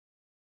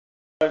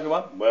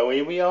Everyone, well,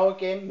 here we are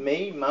again,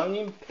 me,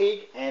 Moaning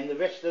Pig, and the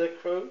rest of the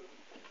crew.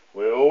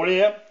 We're all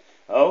here.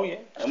 Oh yeah.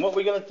 And what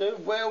we're going to do?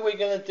 Well, we're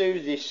going to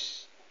do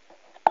this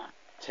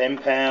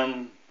 £10,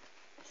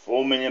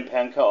 £4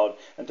 million card,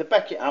 and to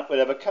back it up we'll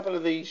have a couple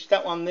of these,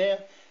 that one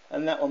there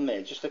and that one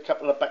there, just a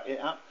couple to back it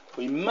up.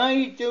 We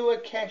may do a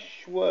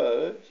cash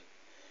word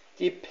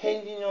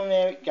depending on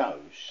how it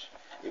goes.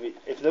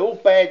 If they're all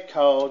bad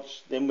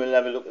cards, then we'll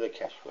have a look at the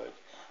cash word.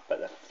 But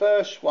the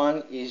first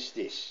one is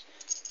this.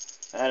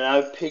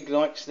 Hello, Pig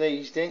likes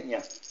these, didn't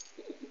you?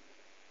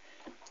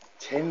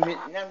 10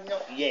 minutes, no,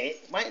 not yet.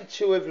 Wait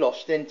until we've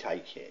lost, then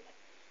take it.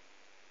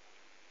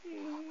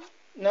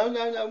 No,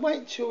 wait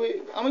until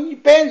it. I mean, you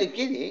barely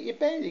get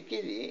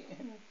it,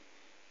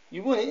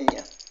 You want it, didn't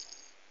you?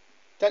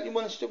 Don't you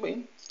want us to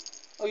win?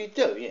 Oh, you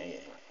do,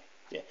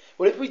 yeah.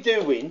 Well, if we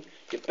do win,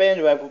 you're bound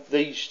to have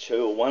these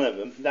two, or one of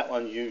them. That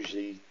one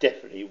usually,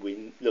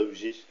 definitely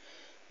loses.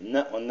 And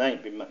that one, they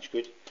ain't been much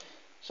good.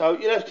 So,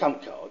 you'll have some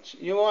cards.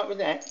 You alright with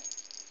that?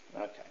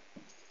 Okay.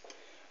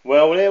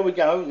 Well, there we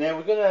go. Now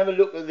we're going to have a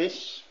look at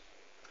this.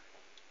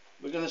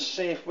 We're going to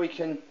see if we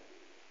can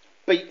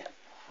beat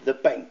the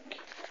bank.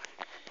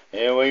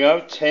 Here we go.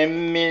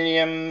 10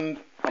 million.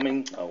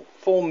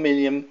 4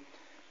 million.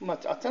 I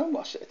don't know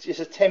what it's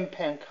a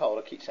 £10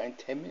 card. I keep saying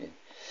 10 million.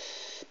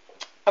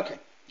 Okay.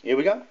 Here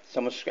we go.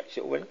 Someone scratched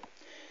it already.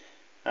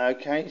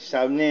 Okay.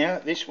 So now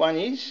this one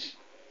is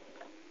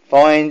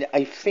find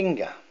a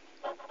finger.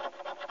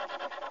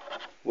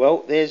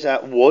 Well, there's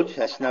a wood,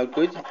 that's no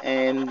good,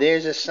 and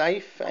there's a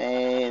safe,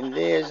 and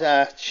there's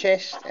a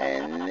chest,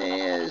 and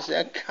there's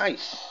a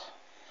case,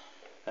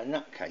 a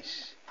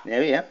nutcase. There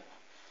we are.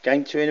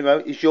 Game 2 in a row.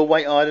 Is your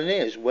weight higher than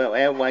theirs? Well,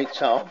 our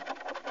weights are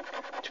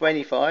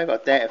 25, I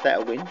doubt if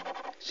that'll win.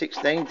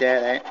 16, doubt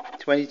that.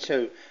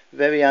 22,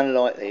 very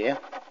unlikely, yeah.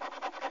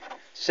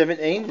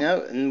 17,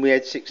 no, and we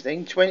had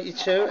 16.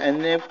 22,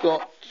 and they've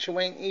got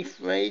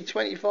 23,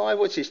 25,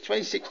 what's this?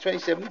 26,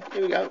 27,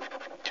 here we go.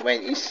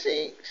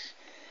 26.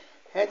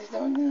 How did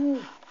I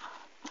know?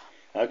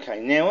 Okay,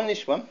 now on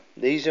this one,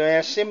 these are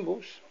our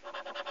symbols.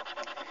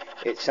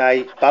 It's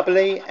a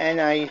bubbly and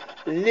a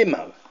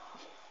limo.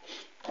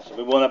 So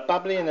we want a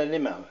bubbly and a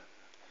limo.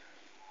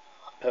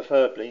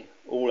 Preferably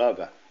all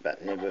over,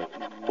 but never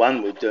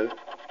one would do.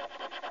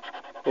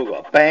 We've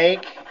got a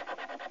bag,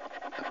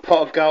 a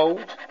pot of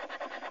gold,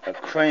 a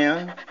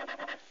crown,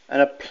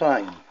 and a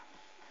plane.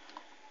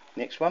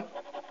 Next one.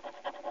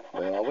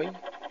 Where are we?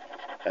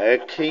 A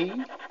key,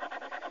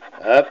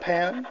 a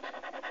pound,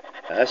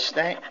 a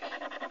stack,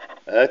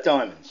 a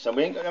diamond. So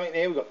we ain't got nothing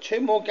there. We've got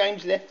 2 more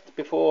games left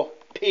before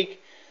Pig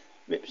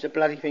rips the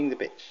bloody thing to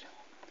bits.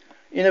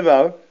 In a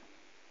row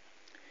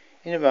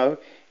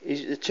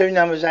is the 2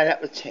 numbers add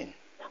up to 10.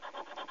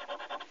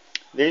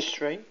 There's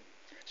 3.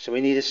 So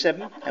we need a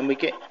 7 and we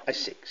get a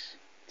 6.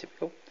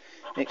 Typical.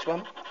 Next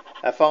one,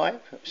 a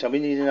 5. So we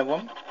need another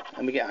one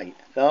and we get 8.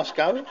 Last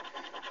go,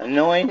 a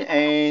 9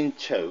 and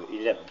 2,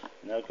 11.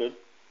 No good.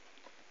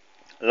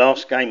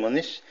 Last game on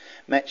this.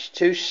 Match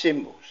 2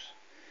 symbols.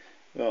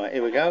 Right,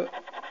 here we go.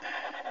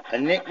 A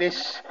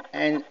necklace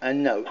and a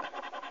note.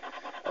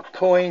 A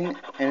coin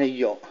and a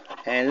yacht.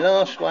 And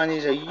last one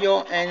is a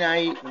yacht and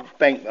a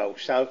bankroll.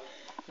 So,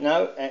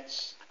 no,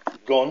 that's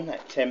gone,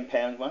 that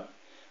 £10 one.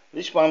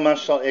 This one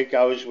most likely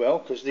go as well,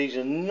 because these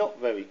are not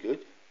very good.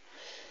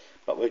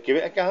 But we'll give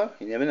it a go.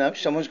 You never know.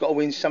 Someone's got to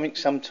win something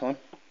sometime.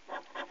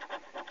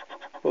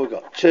 What we've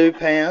got? £2,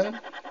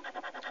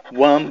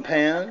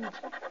 £1,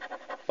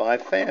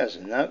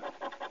 5,000. No.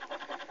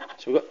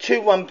 So we've got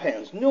 2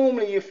 £1.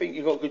 Normally you think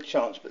you've got a good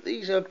chance, but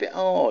these are a bit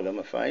hard, I'm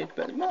afraid.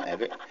 But it might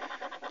have it.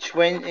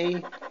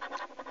 20,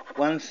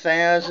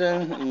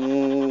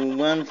 1,000,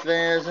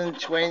 1,000,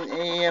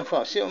 20, and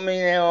 5. See what I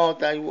mean? How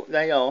hard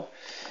they are.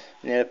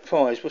 Now the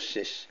prize, what's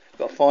this?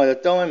 Got to find a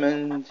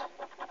diamond.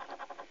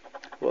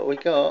 What we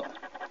got?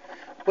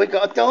 We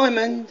got a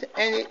diamond,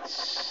 and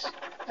it's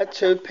a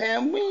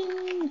 £2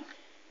 win.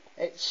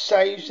 It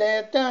saves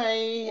our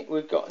day.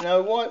 We've got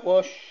no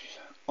whitewash.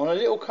 On a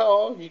little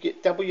card, you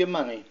get double your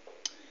money.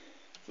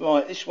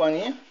 Right, this one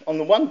here. On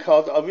the one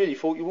card that I really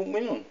thought you wouldn't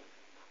win on.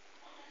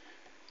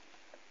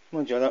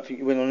 Mind you, I don't think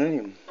you win on any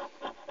of them.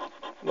 Right,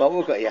 what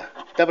we've got here?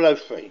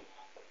 003.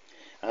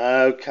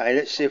 Okay,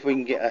 let's see if we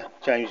can get a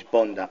James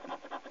Bond up.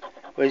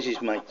 Where's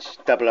his mates?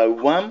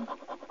 001.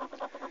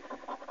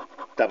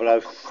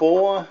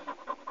 004.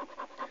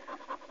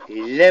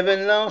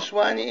 11, last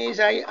one is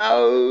a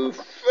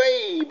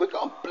 03. We've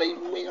got a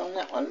bleeding win on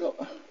that one, look.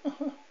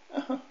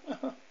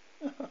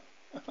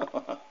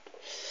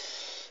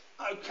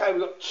 Okay,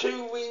 we've got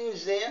 2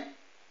 wins there.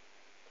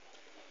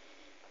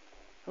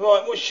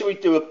 Right, what should we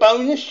do? A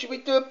bonus? Should we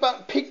do a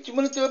bonus? Pig, do you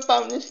want to do a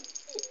bonus?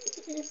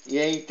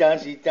 Yeah, he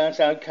does.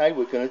 Okay,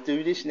 we're going to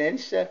do this now.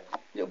 This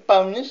little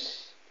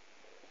bonus.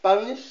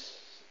 Pen.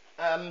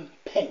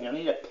 I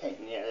need a pen.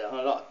 Yeah,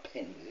 I like a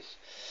pen for this.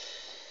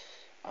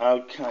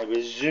 Okay,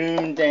 we'll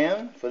zoom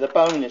down for the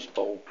bonus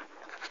ball.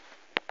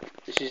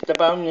 This is the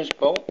bonus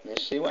ball.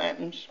 Let's see what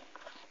happens.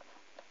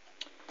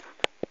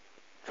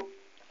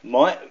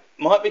 Might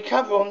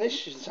recover on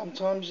this.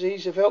 Sometimes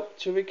these have helped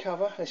to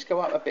recover. Let's go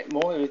up a bit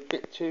more. It's a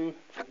bit too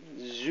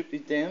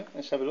zoopy down.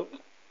 Let's have a look.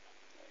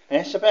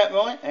 That's about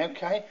right.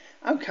 Okay.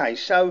 Okay,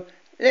 so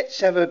let's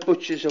have a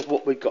butchers of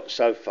what we've got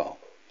so far.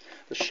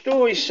 The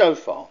story so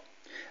far.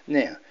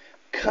 Now,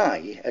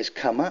 K has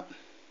come up.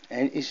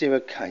 And is there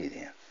a K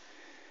there?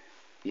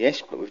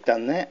 Yes, but we've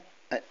done that.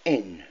 An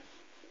N.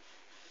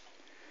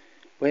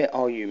 Where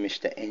are you,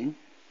 Mr. N?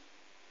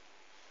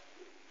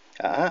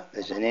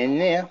 There's an N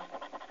there.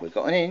 We've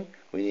got an N.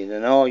 We need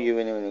an R, U,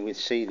 and with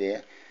C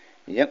there.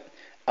 Yep.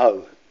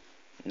 O.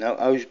 No,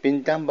 O's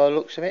been done by the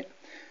looks of it.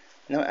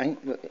 No, it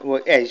ain't.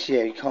 Well, it is,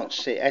 yeah, you can't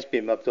see it. It has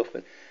been rubbed off.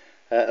 But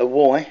a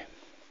Y.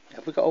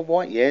 Have we got a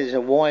Y? Yeah, there's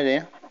a Y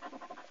there.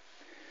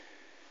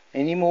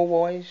 Any more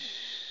Y's?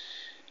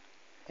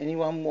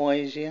 Anyone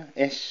Y's here?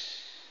 S.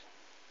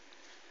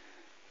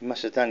 We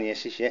must have done the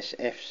S's, yes.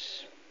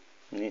 F's.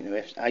 Need no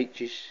F's.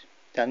 H's.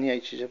 Done the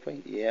H's, have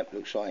we? Yep,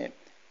 looks like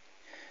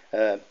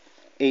it.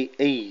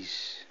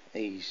 E's.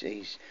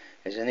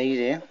 There's an E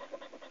there.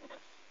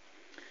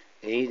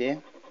 E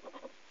there.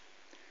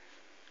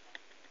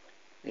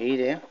 E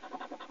there.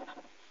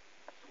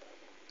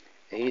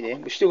 E there.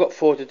 We've still got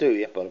 4 to do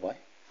yet, by the way.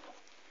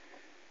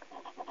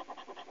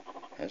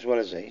 As well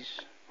as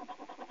these.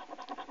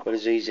 What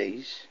is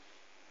these?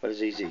 What is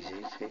these?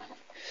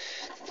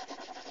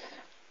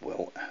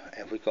 Well,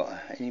 have we got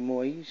any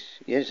more E's?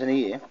 Yes, an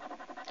E here.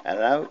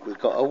 Hello, we've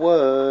got a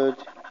word.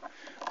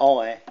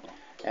 I.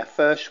 Our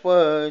first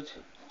word.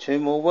 2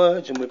 more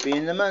words and we'll be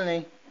in the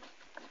money.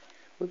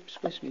 Whoops,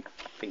 where's my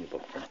finger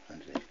bob from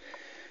underneath?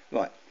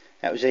 Right,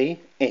 that was E.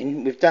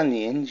 N. We've done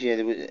the N's. Yeah,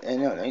 there was.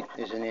 No,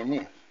 there's an N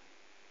there.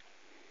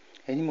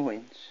 Any more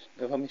N's?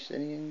 Have I missed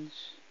any N's?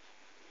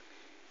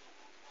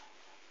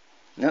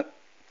 Nope.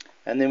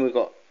 And then we've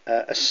got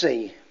a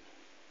C.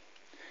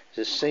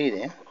 There's a C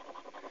there.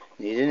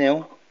 Need an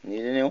L, and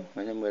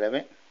then we'll have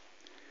it.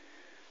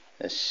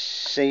 A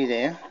C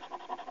there.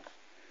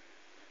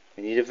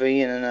 We need a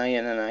V and an A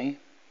and an A.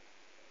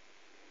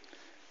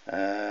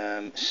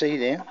 C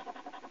there.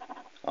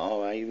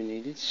 R-A we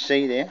needed.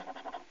 C there.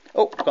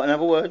 Oh, got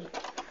another word.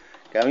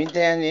 Going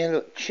down there,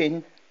 look,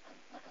 chin.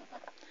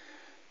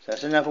 So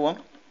that's another one.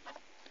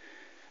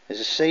 There's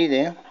a C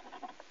there.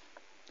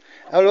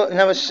 Oh, look,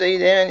 another C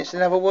there, and it's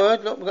another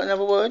word. Look, we've got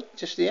another word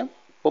just here.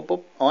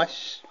 Bob,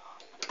 ice.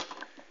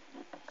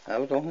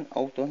 Hold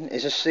on.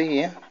 There's a C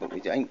here, but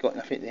we ain't got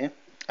nothing there.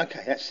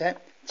 Okay, that's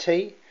that.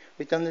 T.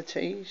 We've done the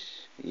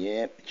T's.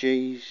 Yep.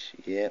 G's.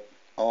 Yep.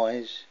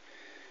 I's.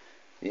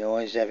 The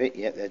I's have it.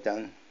 Yep, they're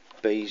done.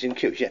 B's and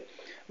Q's. Yeah.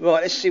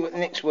 Right, let's see what the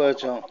next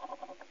words are.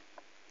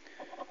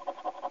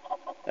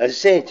 A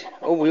Z.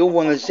 Oh, we all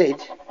want a Z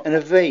and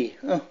a V.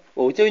 Oh,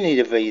 well, we do need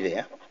a V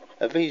there.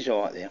 A V's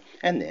alright there.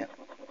 And there.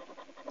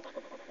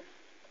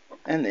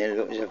 And there,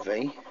 look, there's a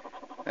V.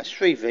 That's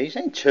 3 V's.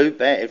 Ain't too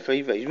bad,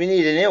 3 V's. We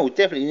need an L.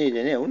 Definitely need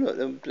an L. Look,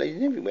 they're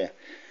bleeding everywhere.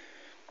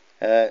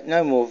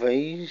 No more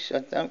V's, I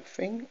don't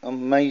think. I'm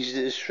amazed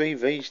that there's 3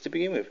 V's to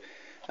begin with.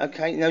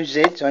 Okay, no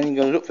Z's. I'm only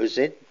going to look for a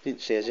Z.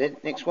 Didn't see a Z.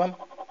 Next one.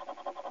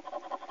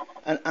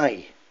 An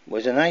A.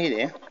 There's an A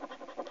there.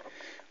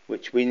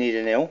 Which we need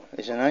an L.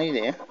 There's an A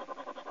there.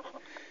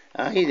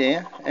 A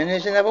there. And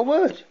there's another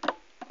word.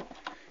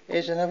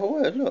 Here's another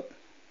word, look.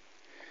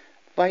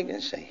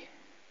 Vacancy.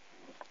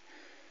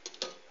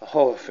 A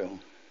horror film.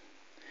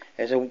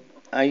 There's a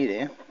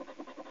there.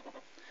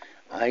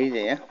 A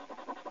there.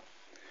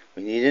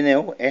 We need an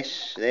L,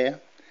 S there.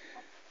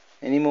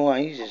 Any more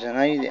A's? There's an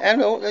A there.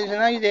 Oh, look, there's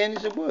an A there and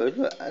there's a word.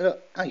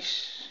 Look,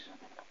 ace.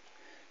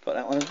 Got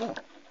that one as well.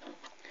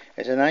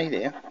 There's an A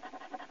there.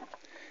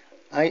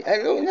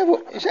 Look,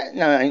 another, is that?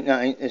 No,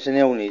 ain't. There's an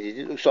L needed.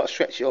 It looks like I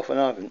stretched it off and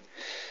I haven't.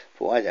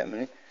 Wait a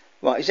minute.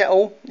 Right, is that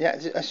all? Yeah,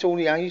 that's all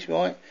the A's,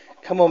 right?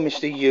 Come on,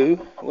 Mr. U.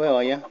 Where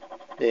are you?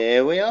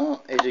 There we are.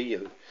 There's a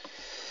U.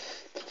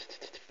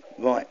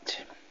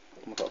 Right.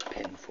 I've got a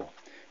pen for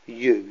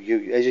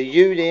U. There's a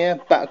U there,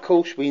 but of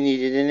course we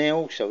needed an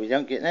L, so we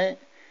don't get that.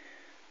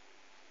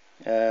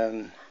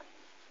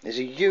 There's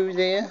a U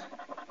there,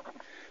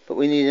 but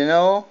we need an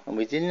R, and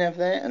we didn't have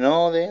that. An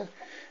R there,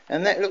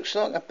 and that looks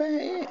like about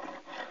it.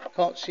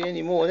 Can't see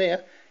any more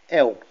there.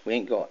 L, we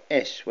ain't got.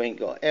 S, we ain't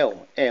got.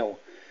 L,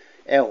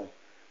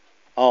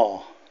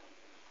 R,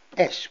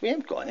 S, we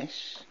haven't got an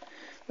S.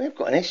 We have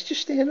got an S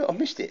just there. Look, I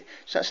missed it.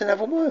 So that's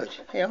another word.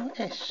 Here,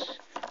 S.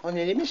 I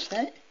nearly missed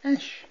that.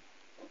 Ash.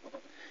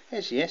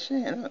 There's the S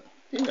there, look.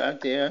 Oh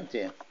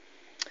dear.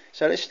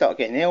 So let's start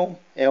again. L.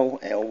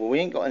 Well, we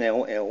ain't got an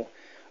L.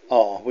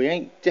 R.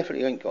 We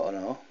definitely ain't got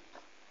an R.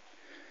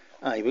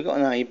 A. We got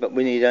an A, but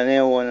we need an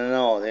L and an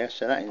R there,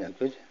 so that ain't no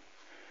good.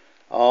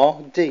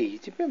 R. D.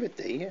 Did we have a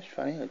D? That's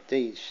funny. A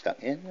D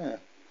stuck in. No.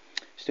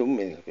 Still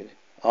really good.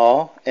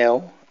 R.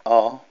 L.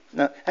 R.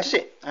 No, that's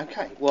it.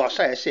 Okay. Well, I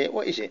say that's it.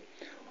 What is it?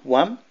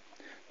 1,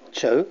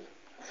 2,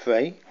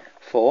 3,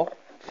 4,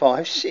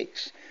 5,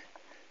 6.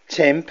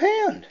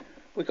 £10.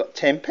 We've got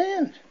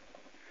 £10.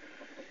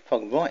 If I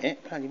can write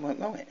it, bloody won't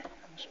write it.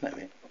 What's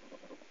it?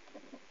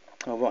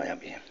 I'll write it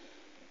up here.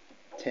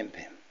 £10.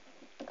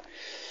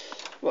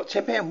 What,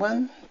 £10?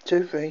 1,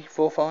 2, 3,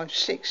 4, 5,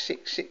 6,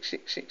 6, 6,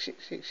 6, 6,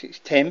 6, 6, 6,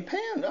 £10.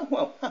 Oh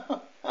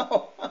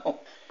well.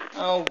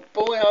 Oh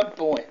boy, oh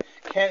boy.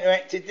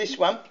 Counteracted this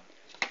one.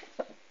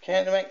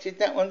 Counteracted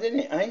that one,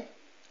 didn't it, eh?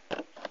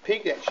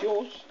 Pig, that's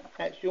yours.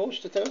 That's yours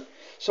to do.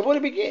 So what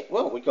did we get?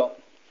 Well, we don't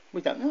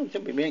know,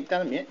 didn't we? We ain't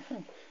done them yet.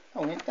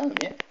 Oh, we ain't done them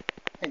yet.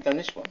 Ain't done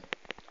this one.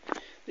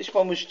 This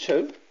one was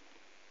 2.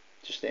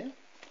 Just there.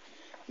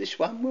 This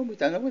one, well, we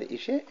don't know what it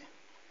is yet.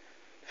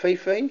 3,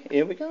 3.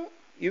 Here we go.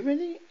 You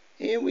ready?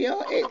 Here we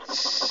are.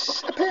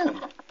 It's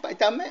 £1. But it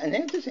doesn't matter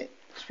now, does it?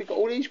 Because we've got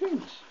all these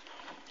wins.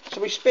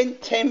 So we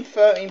spent 10,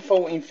 13,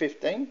 14,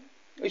 15.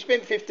 We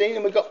spent 15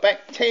 and we got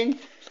back 10,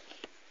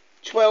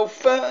 12,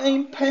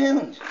 13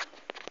 pounds.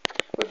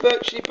 We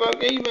virtually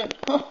broke even.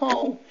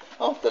 Oh,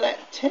 after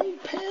that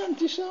 £10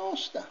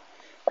 disaster,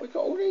 we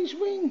got all these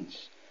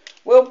wins.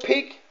 Well,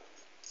 Pig,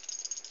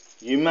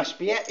 you must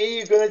be happy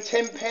you got a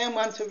 £10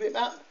 one to rip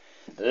up.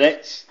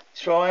 Let's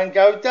try and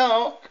go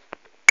dark.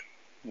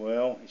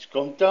 Well, it's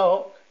gone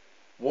dark.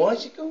 Why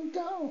has it gone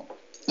dark?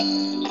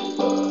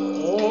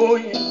 Oh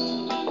yeah.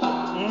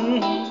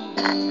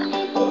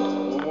 Oh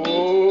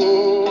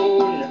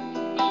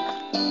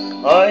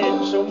yeah. I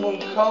hear someone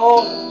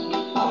calling.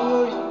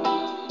 Oh yeah.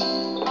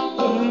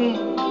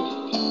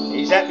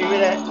 He's happy with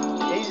that.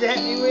 He's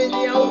happy with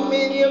the old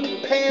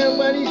 £1,000,000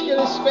 one. He's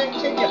gonna scratch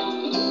at you.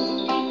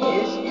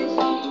 Yes, he is.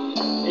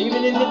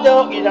 Even in the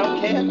dark, you don't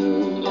care.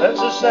 That's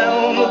the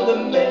sound of the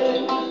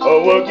men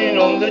working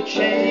on the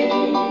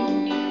chain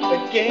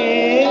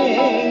again.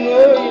 Oh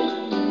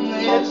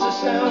yeah. That's the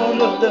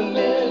sound of the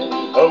men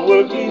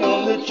working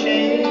on the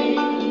chain.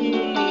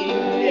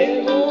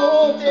 Yeah.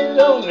 All day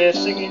long they're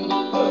singing.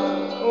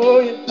 Oh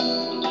yeah.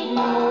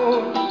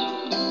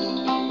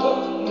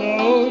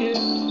 Oh yeah.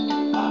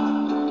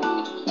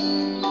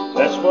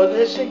 That's what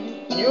they're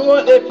singing. You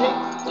right there, Pig?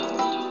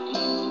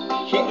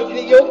 Keep looking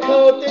at your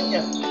card, didn't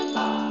you?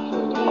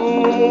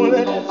 Oh,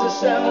 that's the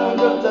sound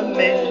of the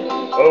men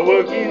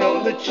working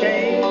on the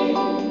chain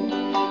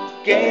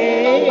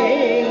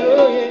gang.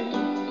 Oh yeah,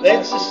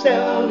 that's the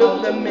sound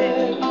of the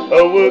men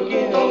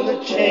working on the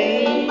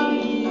chain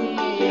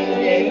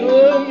gang.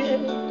 Oh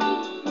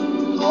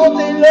yeah, all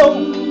day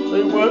long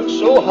they work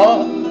so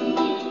hard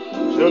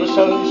till the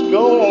sun's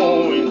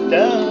going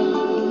down.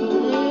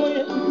 Oh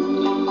yeah,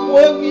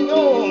 working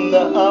on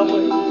the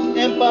highways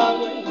and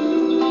byways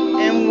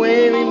and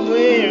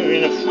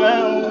wearing a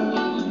frown.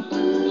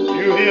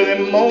 You hear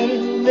them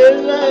moaning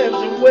their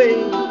lives away.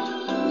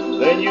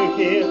 Then you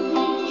hear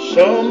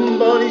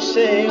somebody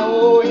say,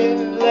 oh yeah,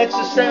 that's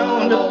the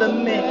sound of the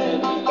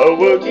men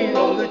working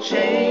on the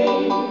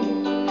chain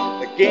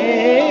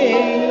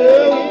again.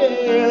 Oh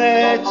yeah,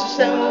 that's the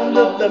sound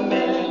of the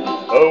men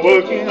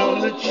working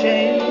on the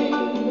chain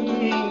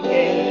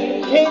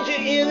again. Can't you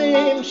hear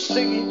them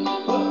singing?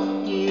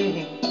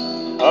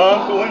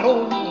 I'm going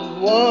home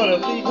one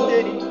of these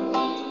days.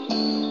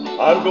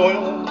 I'm going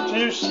home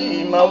to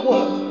see my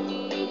woman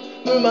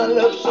whom I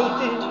love so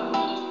dear.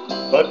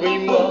 But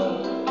meanwhile,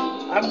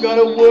 I've got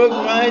to work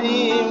right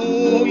here.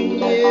 Oh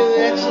yeah,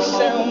 that's the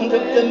sound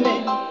of the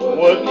men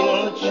working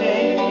on the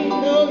chain.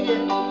 Oh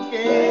yeah,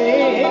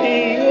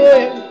 yeah, oh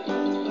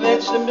yeah.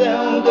 That's the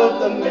sound of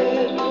the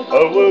men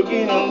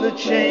working on the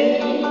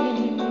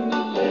chain.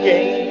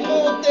 Yeah,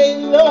 all day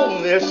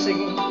long they're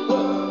singing.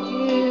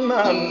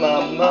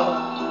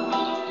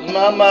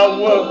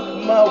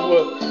 My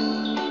work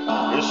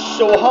is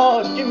so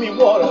hard. Give me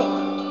water.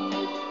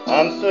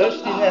 I'm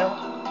thirsty now.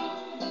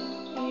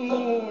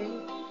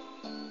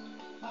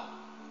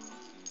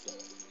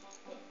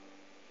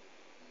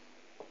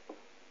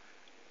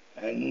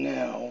 And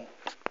now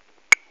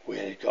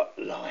we've got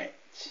light.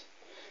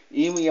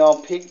 Here we are,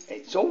 Pig.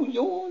 It's all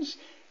yours.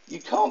 You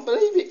can't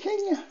believe it, can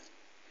you?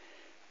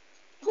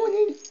 Go on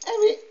in,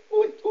 have it. Go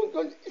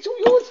on. It's all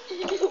yours.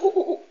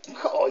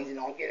 Oh, you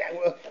didn't get that.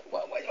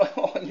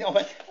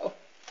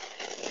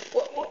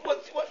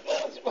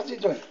 What's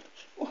it doing?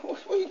 What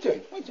are you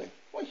doing?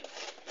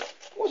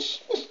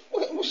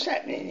 What's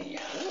happening here?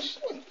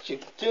 What you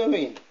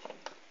doing?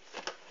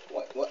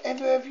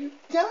 Whatever have you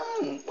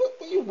done? What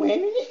are you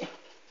wearing it?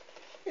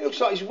 It looks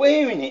like he's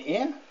wearing it,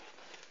 yeah?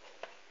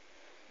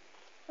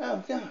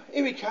 Oh no,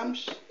 here he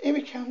comes,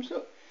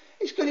 look.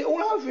 He's got it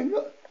all over him,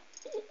 look.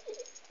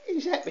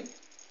 He's happy.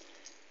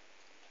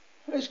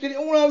 He's got it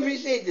all over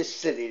his head, the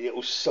silly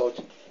little sod.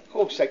 Of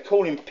course they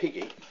call him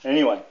Piggy.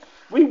 Anyway,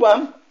 we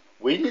won.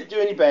 We didn't do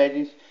any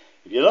baddies.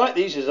 If you like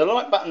these, there's a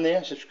like button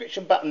there,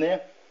 subscription button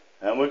there.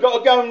 And we've got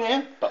to go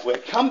now, but we'll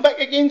come back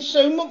again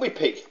soon, won't we,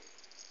 Pig?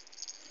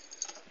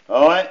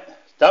 Alright,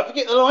 don't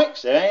forget the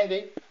likes, they're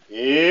handy.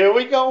 Here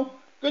we go.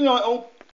 Good night all.